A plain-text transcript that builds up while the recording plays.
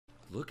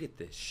Look at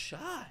this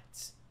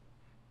shot.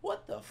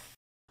 What the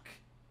fuck?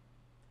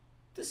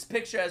 This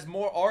picture has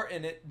more art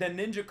in it than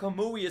Ninja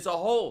Kamui as a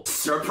whole.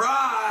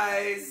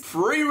 Surprise!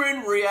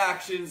 FRIEREN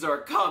reactions are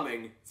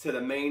coming to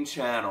the main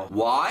channel.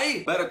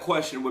 Why? Better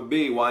question would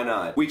be, why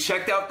not? We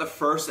checked out the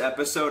first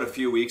episode a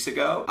few weeks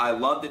ago. I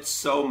loved it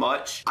so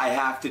much. I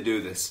have to do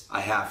this.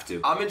 I have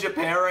to. I'm in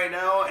Japan right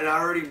now, and I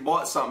already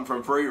bought something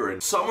from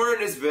FRIEREN. Somewhere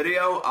in this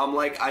video, I'm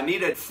like, I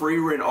need a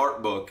FRIEREN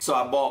art book, so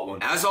I bought one.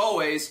 As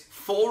always,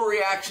 full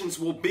reactions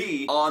will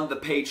be on the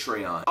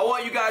Patreon. I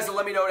want you guys to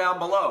let me know down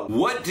below.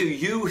 What do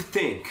you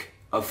think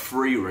of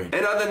FRIEREN?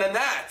 And other than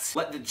that,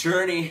 let the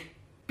journey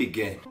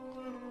begin.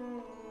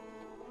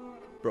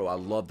 Bro, I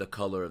love the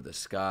color of the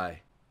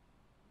sky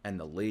and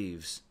the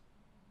leaves.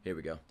 Here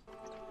we go.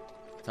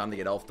 Time to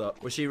get elfed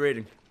up. What's she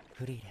reading?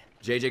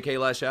 JJK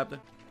last chapter?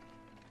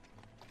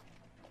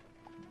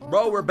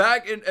 Bro, we're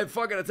back in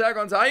fucking Attack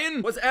on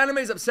Titan? What's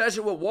anime's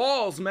obsession with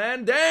walls,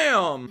 man?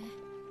 Damn!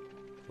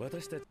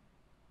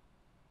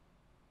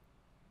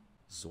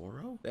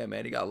 Zoro? Yeah,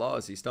 man, he got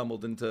lost. He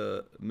stumbled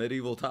into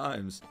medieval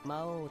times.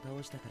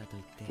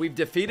 We've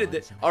defeated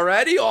this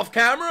already off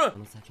camera?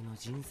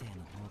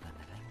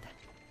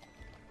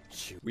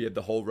 We have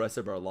the whole rest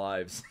of our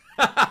lives.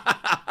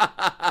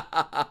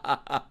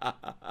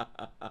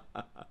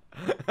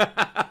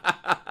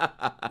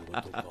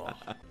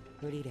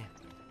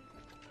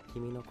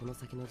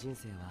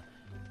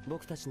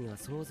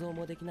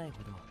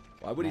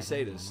 Why would he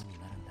say this?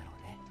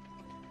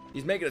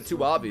 He's making it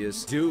too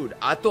obvious. Dude,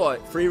 I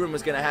thought FRIEREN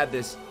was gonna have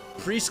this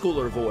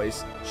preschooler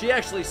voice. She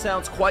actually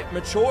sounds quite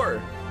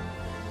mature.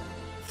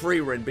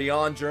 FRIEREN,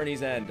 Beyond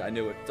Journey's End. I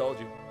knew it. Told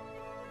you.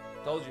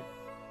 Told you.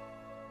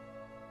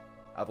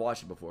 I've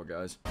watched it before,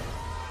 guys.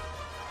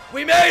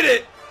 We made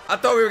it! I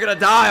thought we were gonna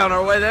die on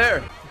our way there.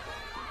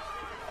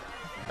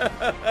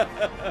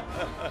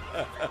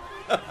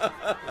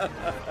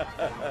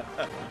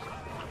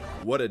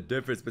 What a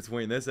difference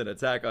between this and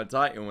Attack on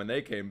Titan when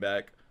they came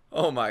back.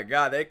 Oh my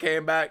god, they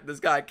came back. This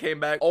guy came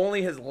back.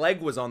 Only his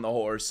leg was on the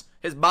horse.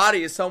 His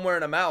body is somewhere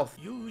in the mouth.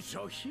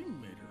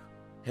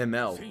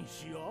 Himmel.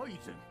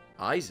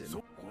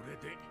 Aizen.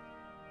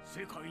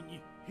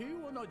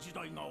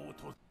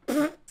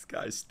 This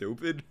guy's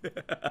stupid.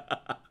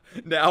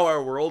 Now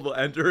our world will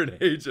enter an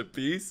age of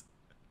peace.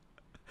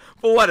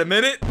 For what, a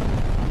minute?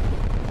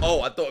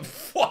 Oh, I thought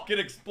fucking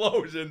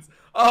explosions.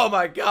 Oh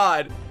my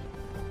god.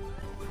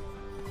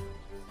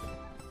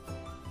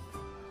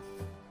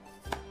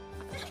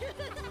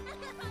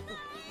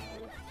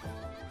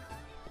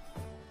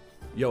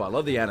 Yo, I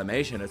love the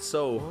animation. It's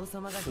so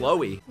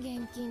flowy.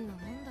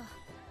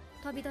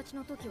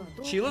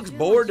 She looks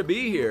bored to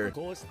be here.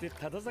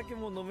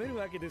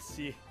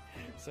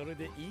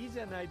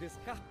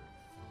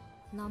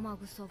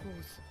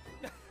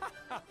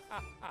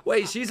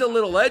 Wait, she's a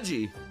little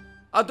edgy.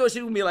 I thought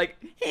she would be like,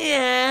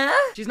 yeah.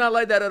 She's not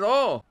like that at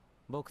all.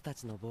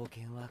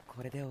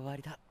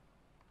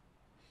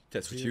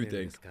 That's what you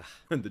think.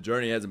 The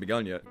journey hasn't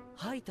begun yet.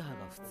 I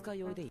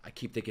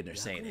keep thinking they're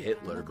saying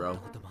Hitler, bro.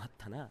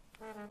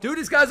 Dude,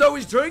 this guy's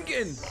always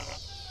drinking.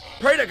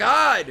 Pray to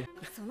God.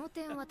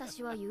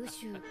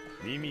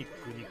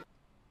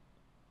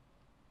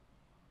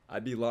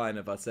 I'd be lying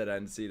if I said I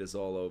didn't see this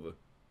all over.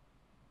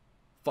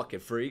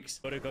 Fucking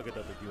freaks.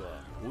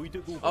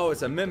 Oh,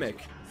 it's a mimic.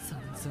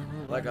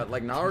 Like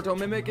Naruto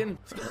mimicking?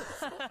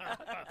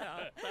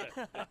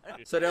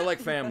 So they're like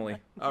family.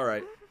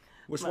 Alright.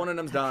 Which one of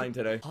them's dying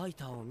today?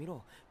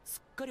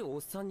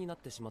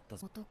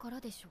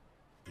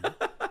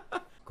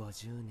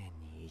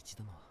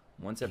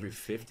 Once every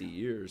 50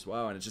 years.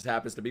 Wow, and it just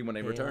happens to be when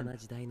they return.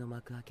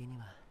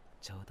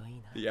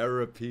 The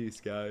era of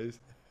peace, guys.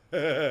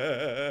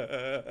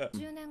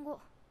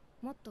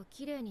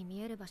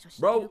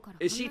 Bro,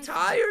 is she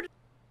tired?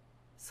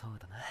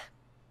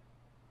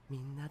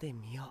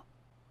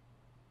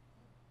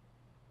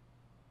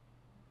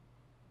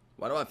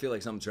 Why do I feel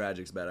like something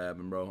tragic's about to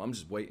happen, bro? I'm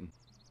just waiting.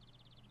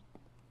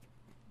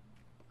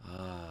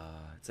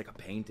 It's like a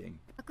painting.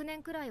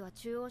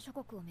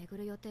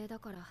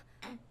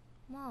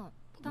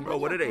 Bro,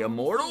 what are they,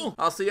 immortal?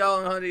 I'll see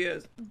how long he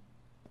is.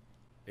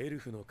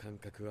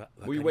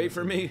 Will you wait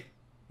for me?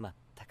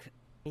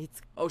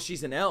 Oh,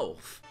 she's an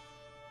elf.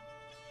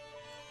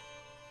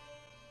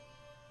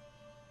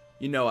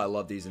 You know I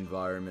love these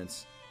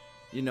environments.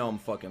 You know I'm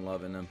fucking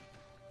loving them.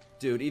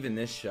 Dude, even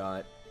this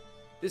shot.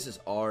 This is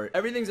art.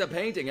 Everything's a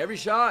painting. Every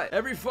shot.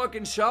 Every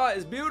fucking shot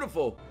is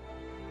beautiful.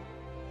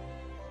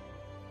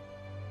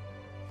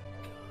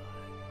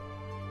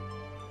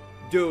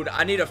 Dude,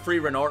 I need a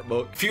FRIEREN art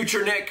book.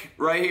 Future Nick,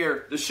 right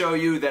here, to show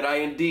you that I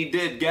indeed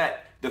did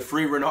get the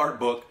FRIEREN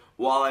art book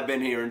while I've been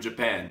here in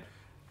Japan.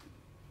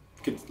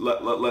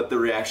 Let the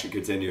reaction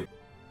continue.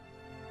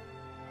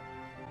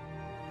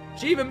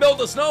 She even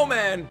built a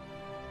snowman.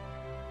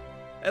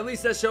 At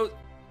least that shows.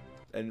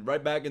 And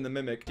right back in the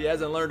mimic. She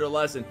hasn't learned her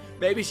lesson.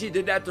 Maybe she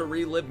did that to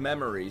relive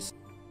memories.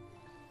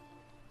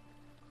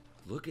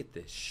 Look at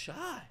this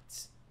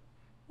shot.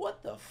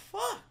 What the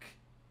fuck?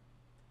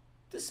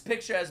 This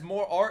picture has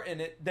more art in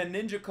it than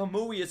Ninja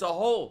Kamui as a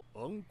whole.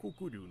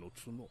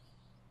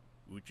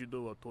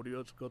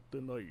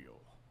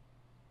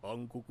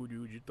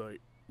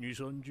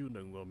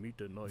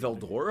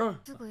 Veldora?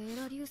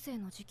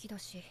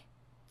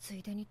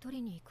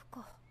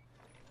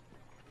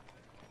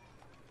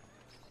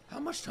 How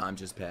much time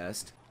just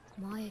passed?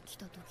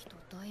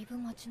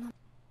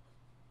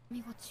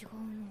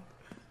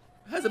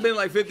 Has it been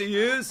like 50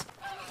 years?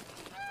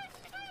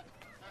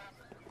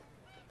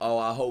 Oh,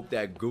 I hope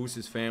that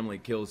Goose's family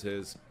kills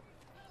his.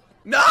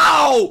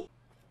 No!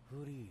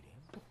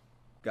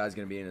 Guy's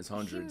gonna be in his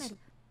hundreds.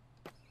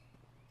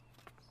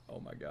 Oh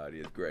my god, he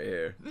has gray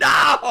hair.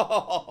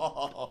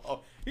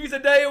 No! He's a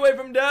day away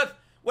from death.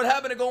 What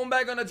happened to going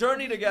back on a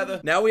journey together?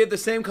 Now we have the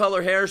same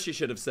color hair, she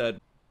should have said.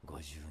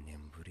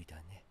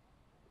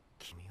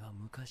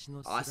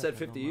 I said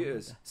 50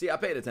 years. See, I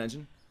paid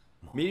attention.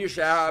 Meteor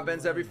shower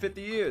happens every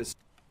 50 years.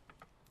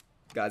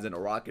 Guy's in a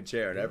rocket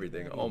chair and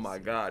everything. Oh my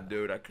god,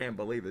 dude, I can't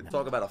believe it.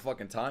 Talk about a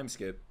fucking time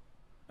skip.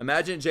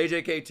 Imagine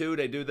JJK2,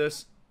 they do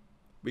this.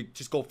 We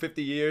just go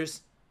 50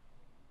 years.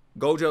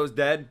 Gojo's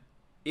dead.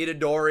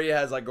 Itadori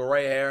has like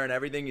gray hair and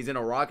everything. He's in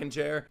a rocking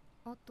chair.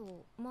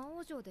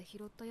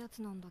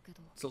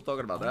 Still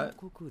talking about that?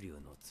 I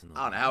don't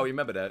know how you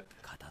remember that.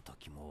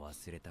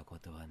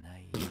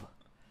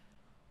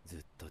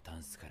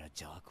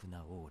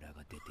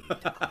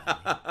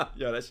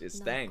 Yo, that shit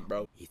stank,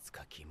 bro.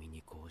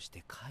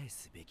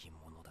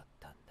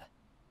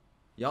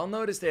 Y'all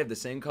notice they have the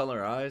same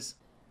color eyes?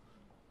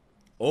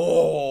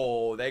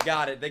 Oh, they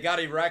got it. They got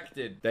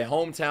erected. The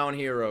hometown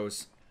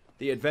heroes.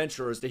 The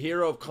adventurers. The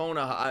hero of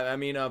Kona. I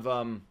mean of,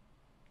 LD,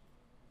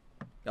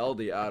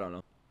 I don't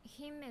know.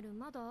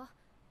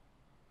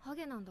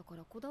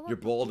 You're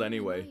bald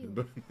anyway.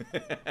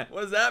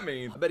 What does that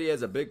mean? I bet he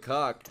has a big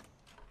cock.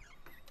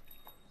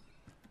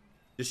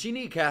 Does she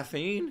need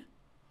caffeine?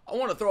 I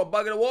want to throw a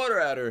bucket of water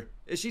at her.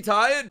 Is she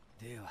tired?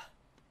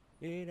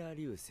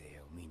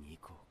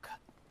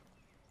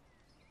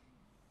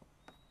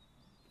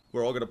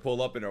 We're all gonna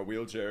pull up in our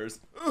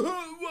wheelchairs.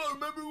 Well,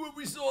 remember when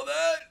we saw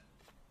that?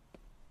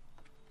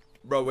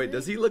 Bro, wait,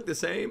 does he look the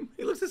same?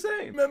 He looks the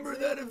same. Remember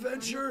that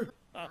adventure?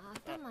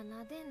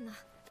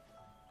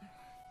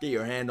 Get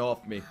your hand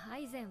off me.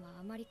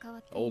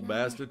 Old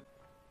bastard.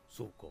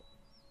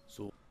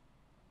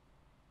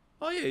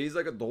 Oh yeah, he's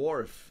like a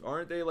dwarf.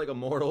 Aren't they like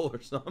immortal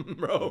or something,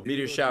 bro?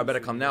 Meteor shower better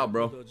come now,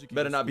 bro.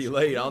 Better not be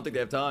late. I don't think they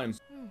have time.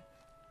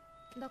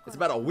 It's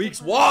about a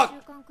week's walk!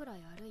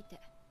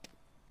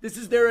 This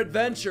is their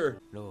adventure.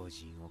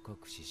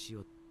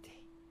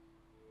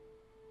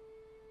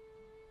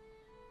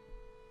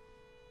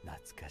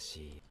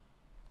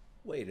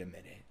 Wait a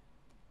minute.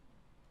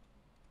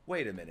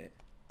 Wait a minute.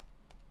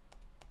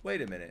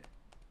 Wait a minute.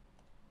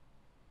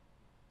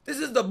 This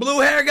is the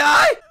blue hair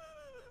guy?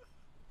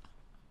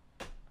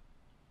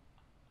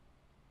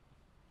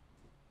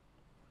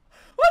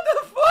 What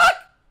the fuck?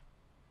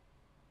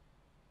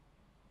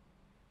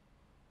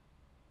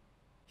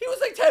 He was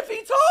like 10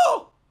 feet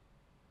tall.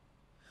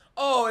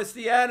 Oh, it's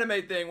the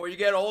anime thing where you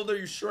get older,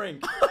 you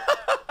shrink.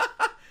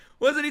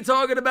 Wasn't he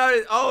talking about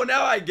it? Oh,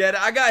 now I get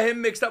it. I got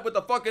him mixed up with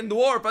the fucking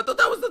dwarf. I thought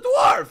that was the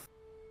dwarf.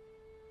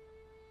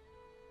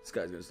 This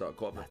guy's gonna start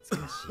coughing.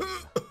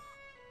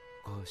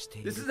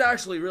 This is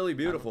actually really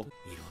beautiful.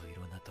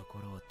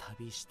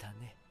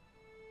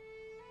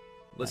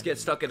 Let's get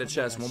stuck in the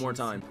chest one more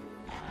time.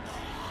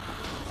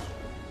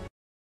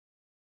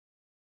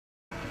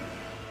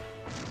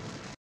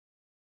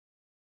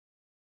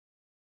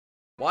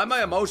 Why am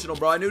I emotional,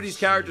 bro? I knew these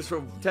characters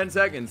for 10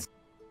 seconds.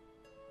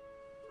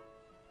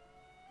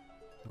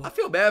 I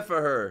feel bad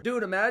for her.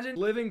 Dude, imagine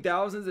living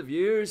thousands of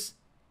years,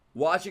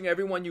 watching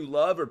everyone you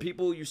love or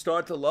people you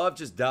start to love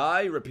just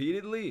die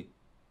repeatedly.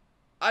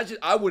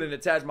 I wouldn't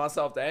attach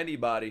myself to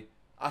anybody.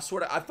 I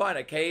swear to, I'd find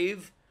a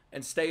cave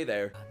and stay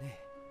there.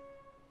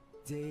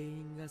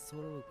 He's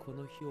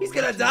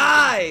gonna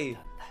die!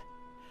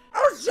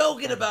 I was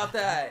joking about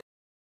that!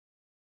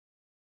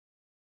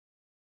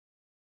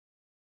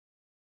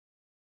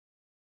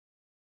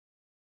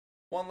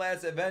 One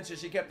last adventure,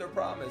 she kept her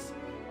promise.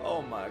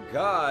 Oh my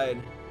god.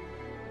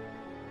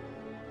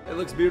 It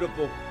looks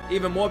beautiful.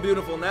 Even more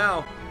beautiful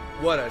now.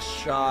 What a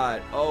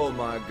shot. Oh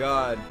my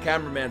god.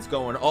 Cameraman's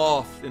going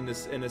off in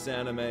this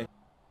anime.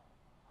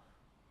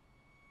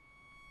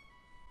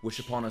 Wish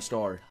upon a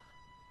star.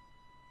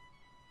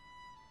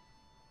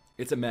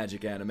 It's a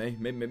magic anime.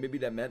 Maybe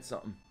that meant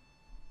something.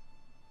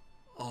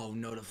 Oh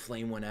no, the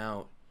flame went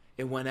out.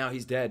 It went out,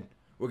 he's dead.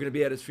 We're gonna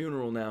be at his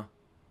funeral now.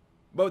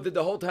 Bro, did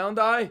the whole town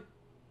die?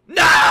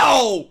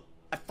 No!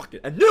 I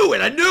knew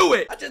it! I knew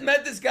it! I just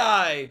met this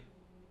guy!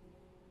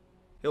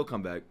 He'll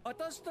come back.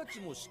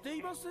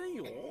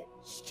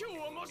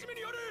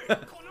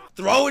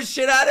 Throwing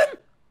shit at him?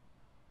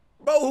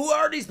 Bro, who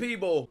are these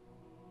people?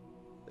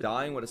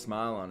 Dying with a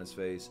smile on his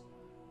face.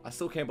 I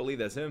still can't believe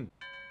that's him.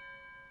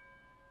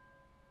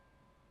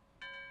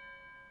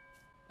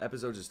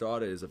 Episode just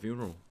started as a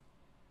funeral.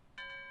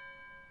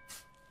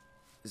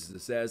 This is the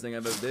saddest thing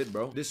I've ever did,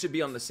 bro. This should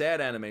be on the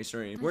sad anime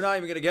stream. We're not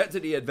even gonna get to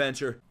the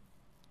adventure.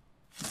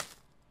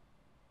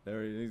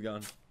 There he's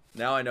gone.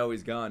 Now I know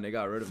he's gone. They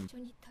got rid of him.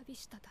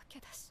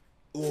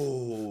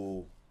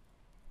 Ooh.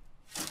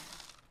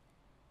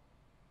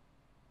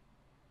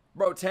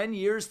 Bro, 10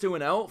 years to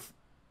an elf?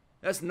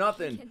 That's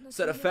nothing.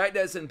 So the fact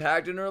that it's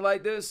impacting her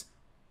like this,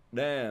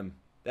 damn,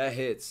 that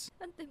hits.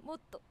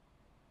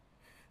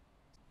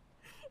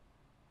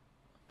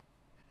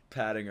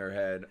 Patting her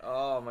head.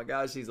 Oh my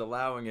gosh, she's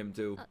allowing him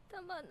to.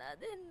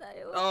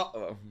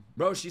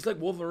 Bro, she's like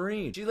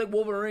Wolverine. She's like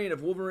Wolverine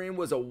if Wolverine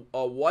was a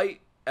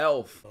white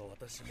elf.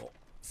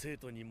 See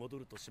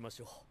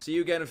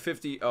you again in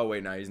 50. Oh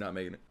wait, no, he's not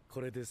making it.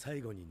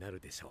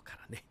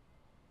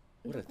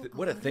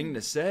 What a thing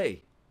to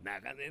say.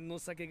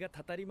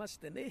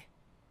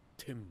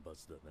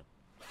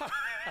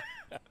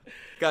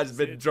 Guy's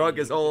been drunk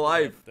his whole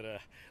life.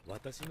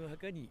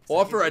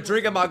 Offer a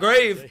drink in my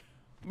grave.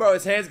 Bro,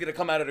 his hand's gonna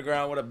come out of the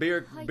ground with a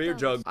beer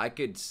jug. I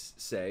could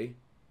say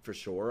for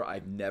sure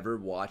I've never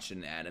watched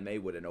an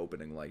anime with an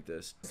opening like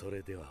this.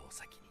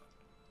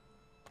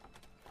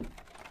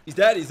 He's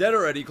dead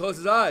already. He closed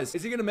his eyes.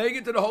 Is he gonna make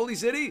it to the holy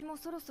city?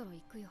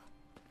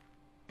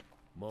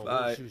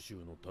 Bye.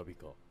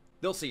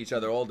 They'll see each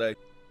other all day.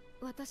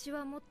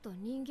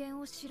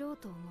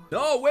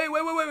 No,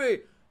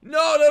 wait.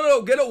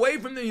 No. Get away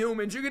from the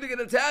humans. You're gonna get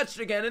attached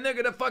again and they're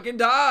gonna fucking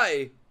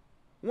die.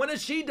 When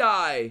does she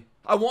die?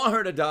 I want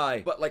her to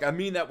die. But like, I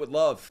mean that with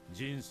love.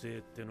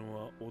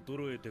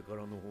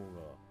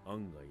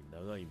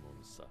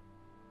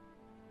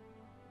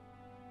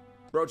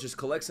 Bro, just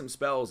collect some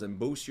spells and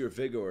boost your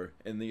vigor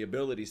in the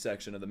ability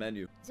section of the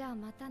menu.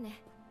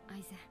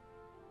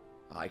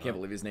 I can't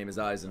believe his name is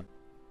Aizen.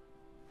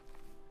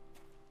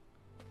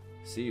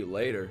 See you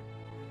later.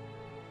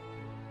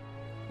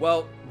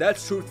 Well,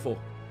 that's truthful.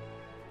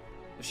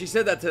 If she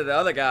said that to the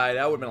other guy,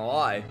 that would have been a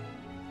lie.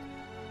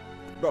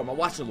 Bro, am I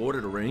watching Lord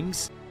of the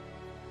Rings?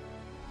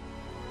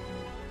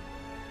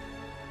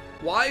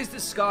 Why is the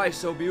sky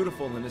so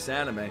beautiful in this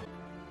anime?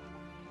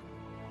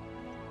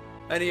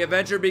 And the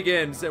adventure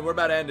begins, and we're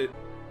about to end it.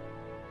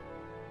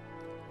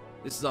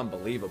 This is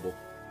unbelievable.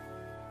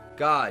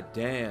 God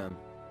damn.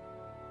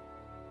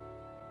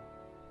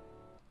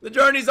 The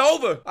journey's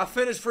over! I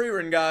finished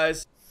FRIEREN,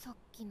 guys.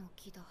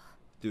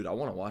 Dude, I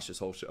want to watch this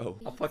whole show.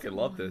 I fucking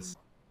love this.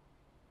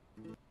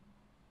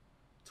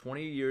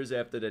 20 years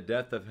after the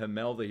death of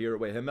Himmel the hero.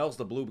 Wait, Himmel's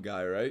the blue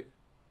guy, right?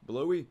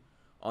 Bluey?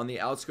 On the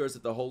outskirts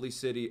of the holy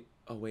city.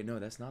 Oh, wait, no,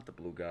 that's not the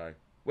blue guy.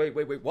 Wait.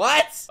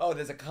 What? Oh,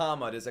 there's a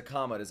comma.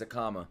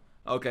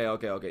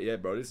 Okay. Yeah,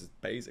 bro, this is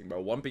basic, bro.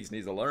 One Piece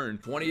needs to learn.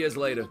 20 years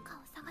later.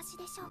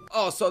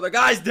 Oh, so the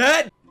guy's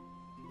dead?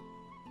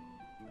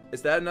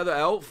 Is that another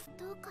elf?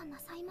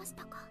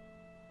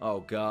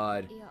 Oh,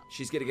 God.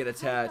 She's gonna get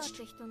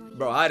attached.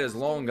 Bro, Ida's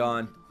long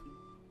gone.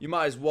 You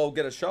might as well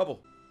get a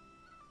shovel.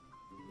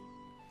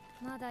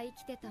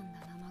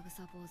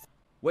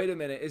 Wait a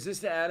minute, is this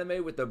the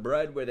anime with the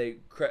bread where they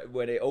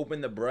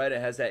open the bread? It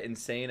has that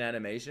insane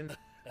animation.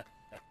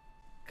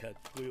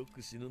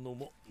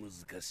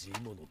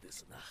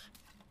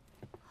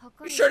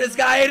 You sure this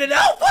guy ain't an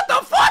elf? What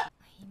the fuck?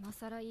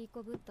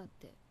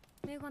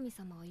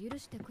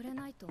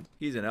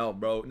 He's an elf,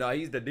 bro. No,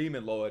 he's the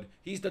demon lord.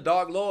 He's the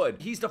dark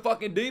lord. He's the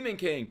fucking demon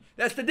king.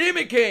 That's the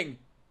demon king.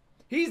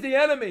 He's the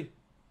enemy.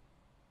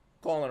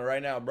 Calling it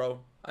right now,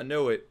 bro. I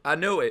knew it.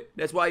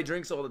 That's why he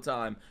drinks all the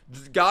time.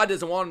 God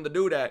doesn't want him to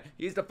do that.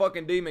 He's the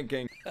fucking demon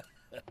king.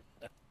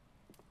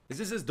 Is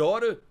this his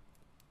daughter?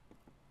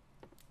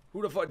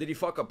 Who the fuck? Did he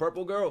fuck a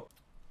purple girl?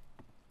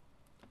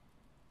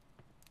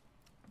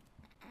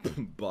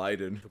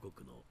 Biden.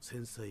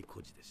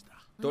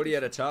 Thought he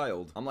had a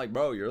child. I'm like,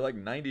 bro, you're like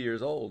 90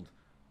 years old.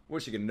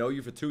 What, she can know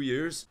you for 2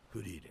 years?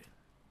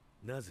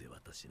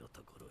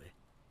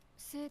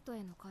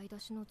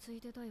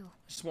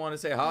 Just want to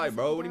say hi,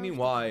 bro. What do you mean,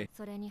 why?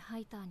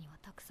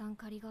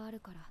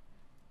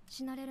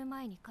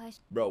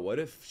 Bro, what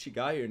if she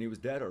got here and he was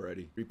dead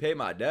already? Repay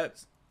my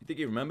debts. You think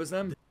he remembers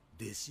them?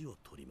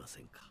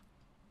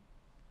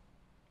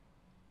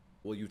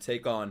 Will you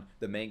take on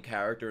the main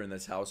character in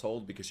this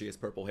household because she has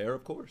purple hair,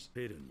 of course?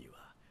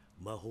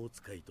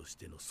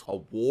 A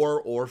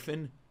war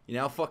orphan? You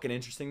know how fucking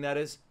interesting that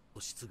is?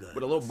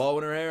 With a little bow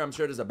in her hair, I'm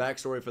sure there's a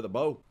backstory for the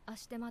bow.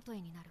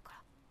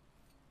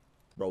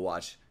 Bro,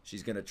 watch.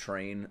 She's gonna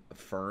train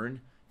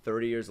Fern.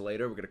 30 years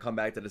later, we're gonna come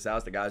back to this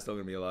house, the guy's still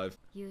gonna be alive.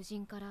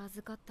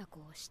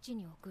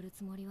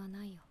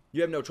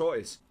 You have no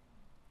choice.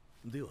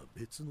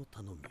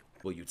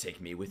 Will you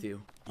take me with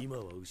you?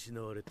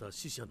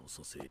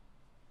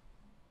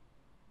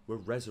 We're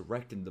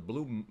resurrecting the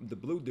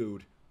blue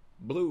dude.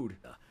 Blued.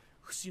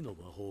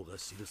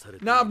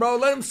 Nah, bro,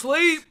 let him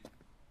sleep!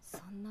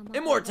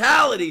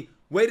 Immortality!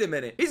 Wait a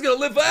minute. He's gonna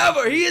live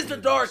forever! He is the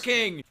Dark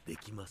King!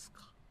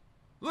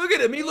 Look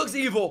at him, he looks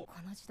evil!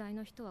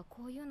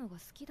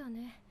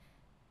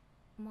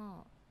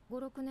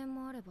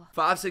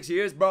 5-6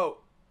 years, bro.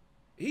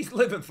 He's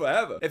living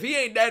forever. If he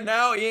ain't dead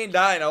now, he ain't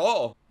dying at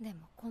all.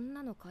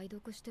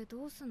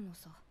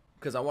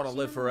 Because I want to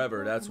live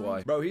forever, that's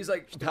why. Bro, he's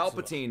like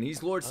Palpatine.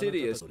 He's Lord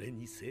Sidious.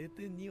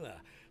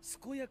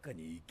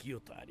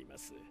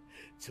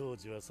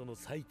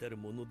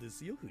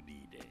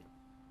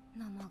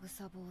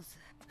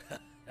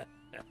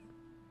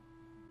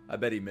 I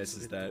bet he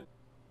misses that.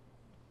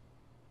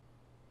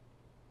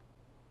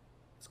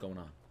 What's going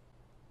on?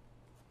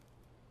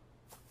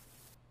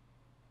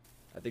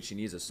 I think she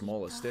needs a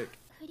smaller stick.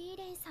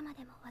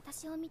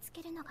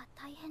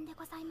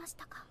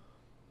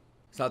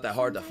 It's not that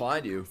hard to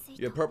find you.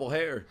 You have purple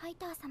hair.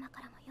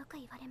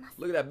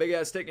 Look at that big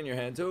ass stick in your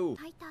hand too.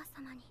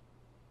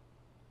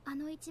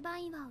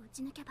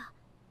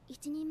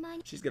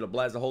 She's gonna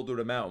blast a hole through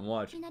the mountain,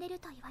 watch.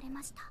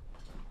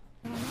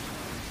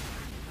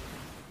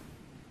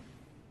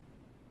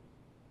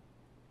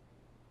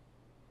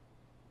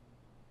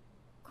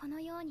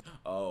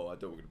 Oh, I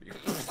thought we were gonna be.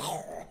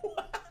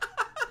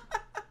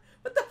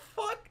 What the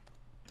fuck?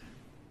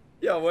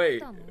 Yo,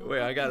 wait,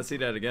 I gotta see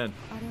that again.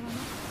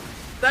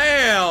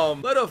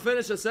 Damn! Let her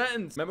finish a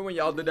sentence. Remember when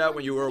y'all did that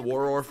when you were a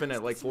war orphan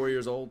at like 4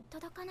 years old?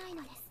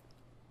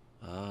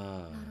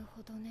 Ah.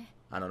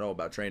 I don't know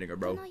about training her,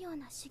 bro.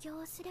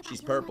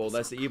 She's purple,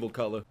 that's the evil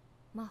color.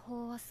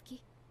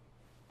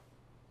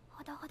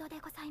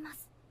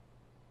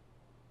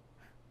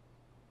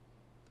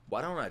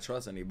 Why don't I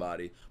trust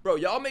anybody? Bro,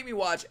 y'all make me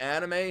watch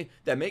anime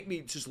that make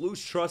me just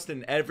lose trust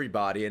in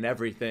everybody and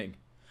everything.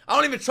 I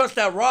don't even trust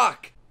that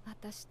rock!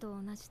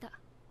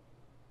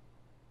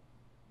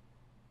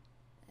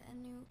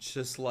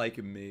 Just like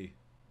me.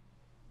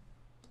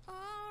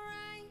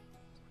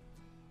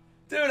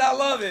 Dude, I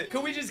love it.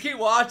 Can we just keep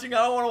watching? I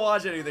don't want to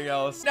watch anything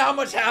else. Now how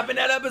much happened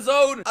that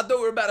episode? I thought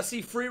we were about to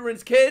see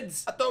FRIEREN's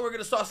kids. I thought we were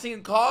gonna start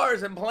seeing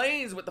cars and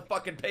planes with the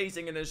fucking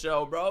pacing in this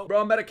show, bro. Bro,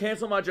 I'm about to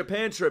cancel my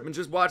Japan trip and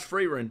just watch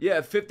FRIEREN. Yeah,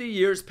 50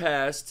 years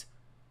passed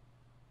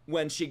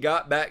when she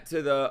got back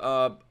to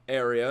the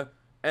area.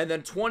 And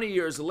then 20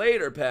 years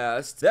later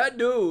passed. That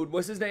dude,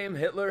 what's his name?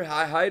 Hitler?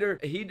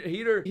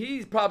 Heater?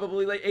 He's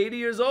probably like 80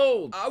 years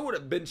old. I would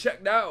have been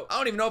checked out. I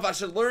don't even know if I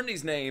should learn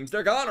these names.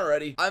 They're gone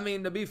already. I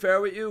mean, to be fair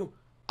with you,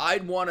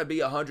 I'd want to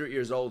be 100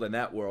 years old in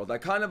that world. I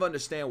kind of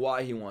understand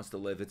why he wants to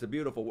live. It's a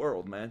beautiful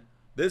world, man.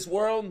 This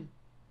world,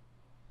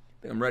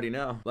 I think I'm ready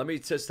now. Let me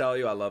just tell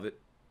you, I love it.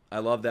 I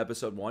loved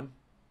episode 1.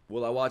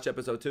 Will I watch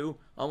episode 2?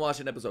 I'm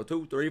watching episode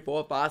 2, 3,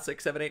 4, 5,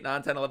 6, 7, 8,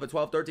 9, 10, 11,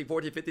 12, 13,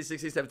 14, 15,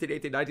 16, 17,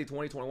 18, 19,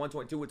 20, 21,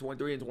 22,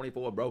 23, and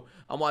 24, bro.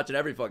 I'm watching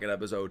every fucking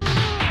episode.